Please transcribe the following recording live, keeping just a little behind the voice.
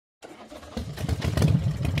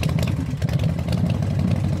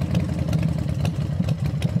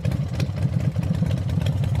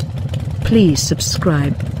Please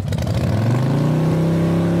subscribe.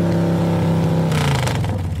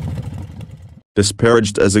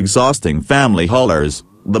 Disparaged as exhausting family haulers,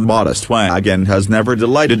 the modest wagon has never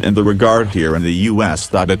delighted in the regard here in the US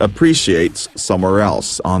that it appreciates somewhere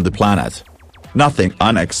else on the planet. Nothing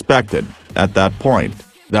unexpected, at that point,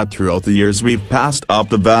 that throughout the years we've passed up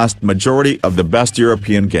the vast majority of the best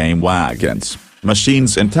European game wagons,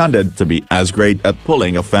 machines intended to be as great at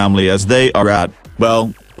pulling a family as they are at,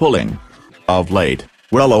 well, pulling. Of late,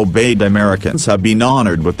 well-obeyed Americans have been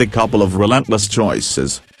honored with a couple of relentless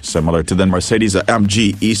choices, similar to the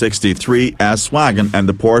Mercedes-AMG E63 S Wagon and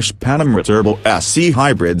the Porsche Panamera Turbo SE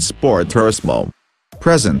Hybrid Sport Turismo.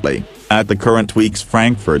 Presently, at the current week's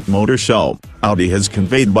Frankfurt Motor Show, Audi has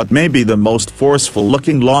conveyed what may be the most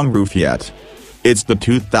forceful-looking longroof yet. It's the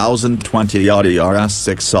 2020 Audi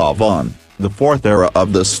RS6 Avant, the fourth era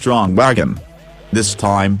of the strong wagon. This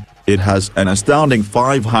time, it has an astounding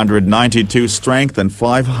 592 strength and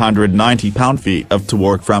 590 pound-feet of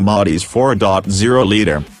torque from Audi's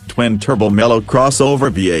 4.0-liter, twin-turbo mellow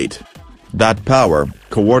crossover V8. That power,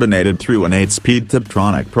 coordinated through an 8-speed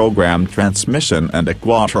Tiptronic programmed transmission and a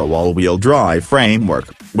Quattro all-wheel drive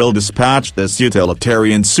framework, will dispatch this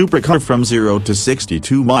utilitarian supercar from 0 to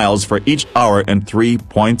 62 miles for each hour in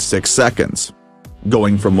 3.6 seconds.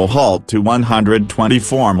 Going from a halt to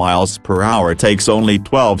 124 miles per hour takes only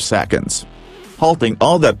 12 seconds. Halting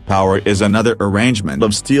all that power is another arrangement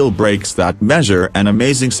of steel brakes that measure an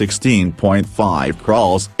amazing 16.5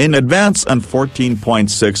 crawls in advance and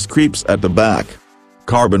 14.6 creeps at the back.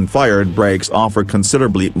 Carbon-fired brakes offer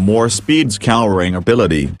considerably more speed-scouring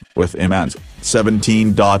ability, with immense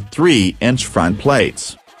 17.3-inch front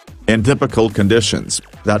plates. In typical conditions,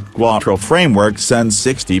 that Quattro framework sends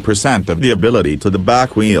 60% of the ability to the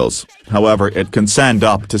back wheels, however it can send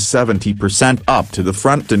up to 70% up to the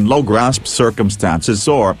front in low grasp circumstances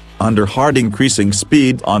or, under hard increasing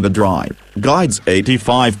speed on the drive, guides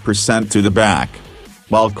 85% to the back.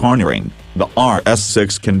 While cornering, the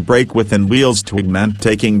RS6 can brake within wheels to augment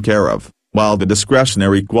taking care of, while the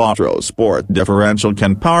discretionary Quattro Sport differential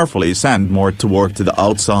can powerfully send more torque to the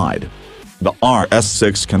outside. The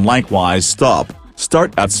RS6 can likewise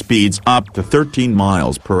start at speeds up to 13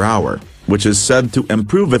 miles per hour, which is said to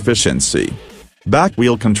improve efficiency. Back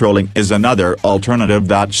wheel controlling is another alternative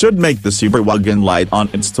that should make the superwagon light on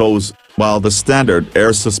its toes, while the standard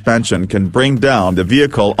air suspension can bring down the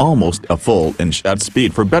vehicle almost a full inch at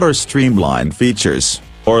speed for better streamlined features,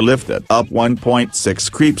 or lift it up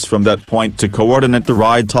 1.6 creeps from that point to coordinate the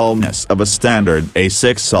ride tallness of a standard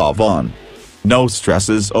A6 Avant. No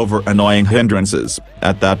stresses over annoying hindrances,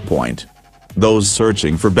 at that point. Those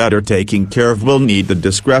searching for better taking care of will need the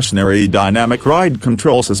discretionary dynamic ride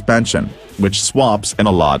control suspension, which swaps in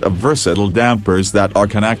a lot of versatile dampers that are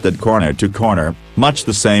connected corner to corner, much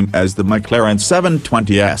the same as the McLaren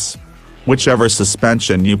 720S. Whichever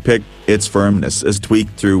suspension you pick, its firmness is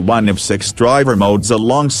tweaked through one of 6 driver modes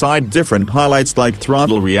alongside different highlights like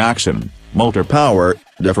throttle reaction, motor power,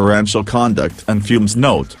 differential conduct and fumes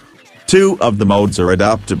note. 2 of the modes are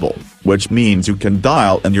adaptable, which means you can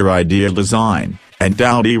dial in your ideal design, and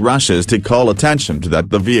Audi rushes to call attention to that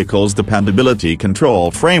the vehicle's dependability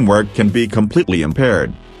control framework can be completely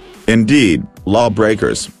impaired. Indeed,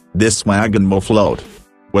 lawbreakers, this wagon will float.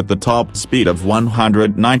 With the top speed of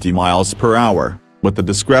 190 miles per hour, with the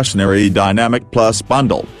discretionary Dynamic Plus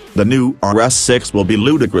bundle, the new RS6 will be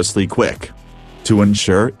ludicrously quick. To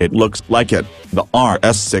ensure it looks like it, the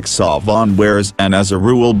RS6 Avant wears an as a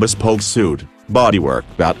rule bespoke suit bodywork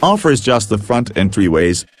that offers just the front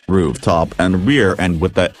entryways, rooftop and rear end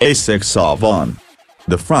with the A6 Avant.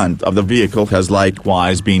 The front of the vehicle has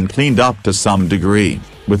likewise been cleaned up to some degree,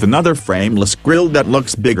 with another frameless grille that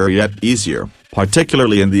looks bigger yet easier,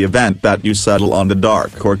 particularly in the event that you settle on the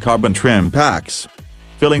dark or carbon trim packs.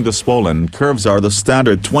 Filling the swollen curves are the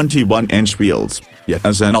standard 21-inch wheels, yet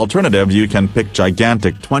as an alternative you can pick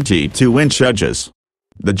gigantic 22-inch edges.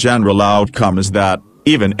 The general outcome is that,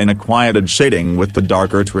 even in a quieted shading with the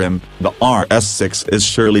darker trim, the RS6 is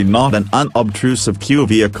surely not an unobtrusive Q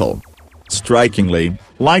vehicle. Strikingly,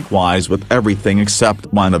 likewise with everything except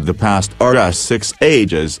one of the past RS6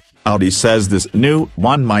 ages, Audi says this new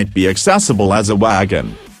one might be accessible as a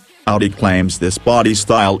wagon. Audi claims this body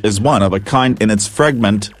style is one of a kind in its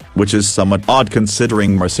fragment, which is somewhat odd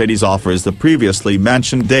considering Mercedes offers the previously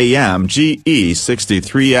mentioned AMG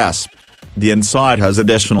E63 S. The inside has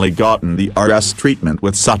additionally gotten the RS treatment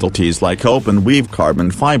with subtleties like open-weave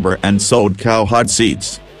carbon fiber and sewed cowhide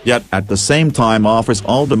seats, yet at the same time offers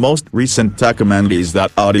all the most recent tech amenities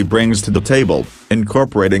that Audi brings to the table,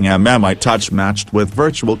 incorporating MMI touch matched with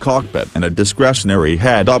virtual cockpit and a discretionary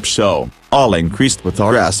head-up show, all increased with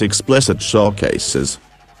RS explicit showcases.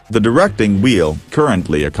 The directing wheel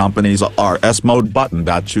currently accompanies a RS mode button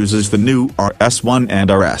that chooses the new RS1 and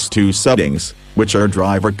RS2 settings, which are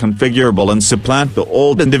driver configurable and supplant the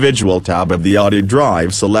old individual tab of the Audi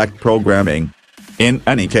Drive Select programming. In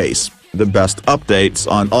any case, the best updates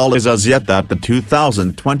on all is as yet that the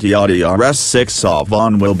 2020 Audi RS6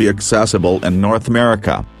 Avant will be accessible in North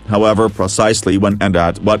America, however precisely when and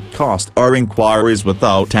at what cost are inquiries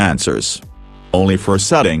without answers. Only for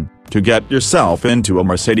setting, to get yourself into a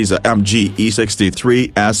Mercedes-AMG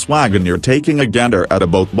E63 S Wagon you're taking a gander at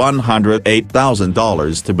about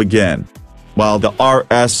 $108,000 to begin. While the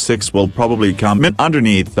RS6 will probably come in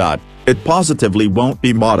underneath that, it positively won't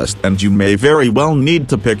be modest and you may very well need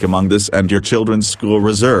to pick among this and your children's school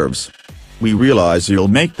reserves. We realize you'll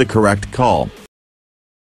make the correct call,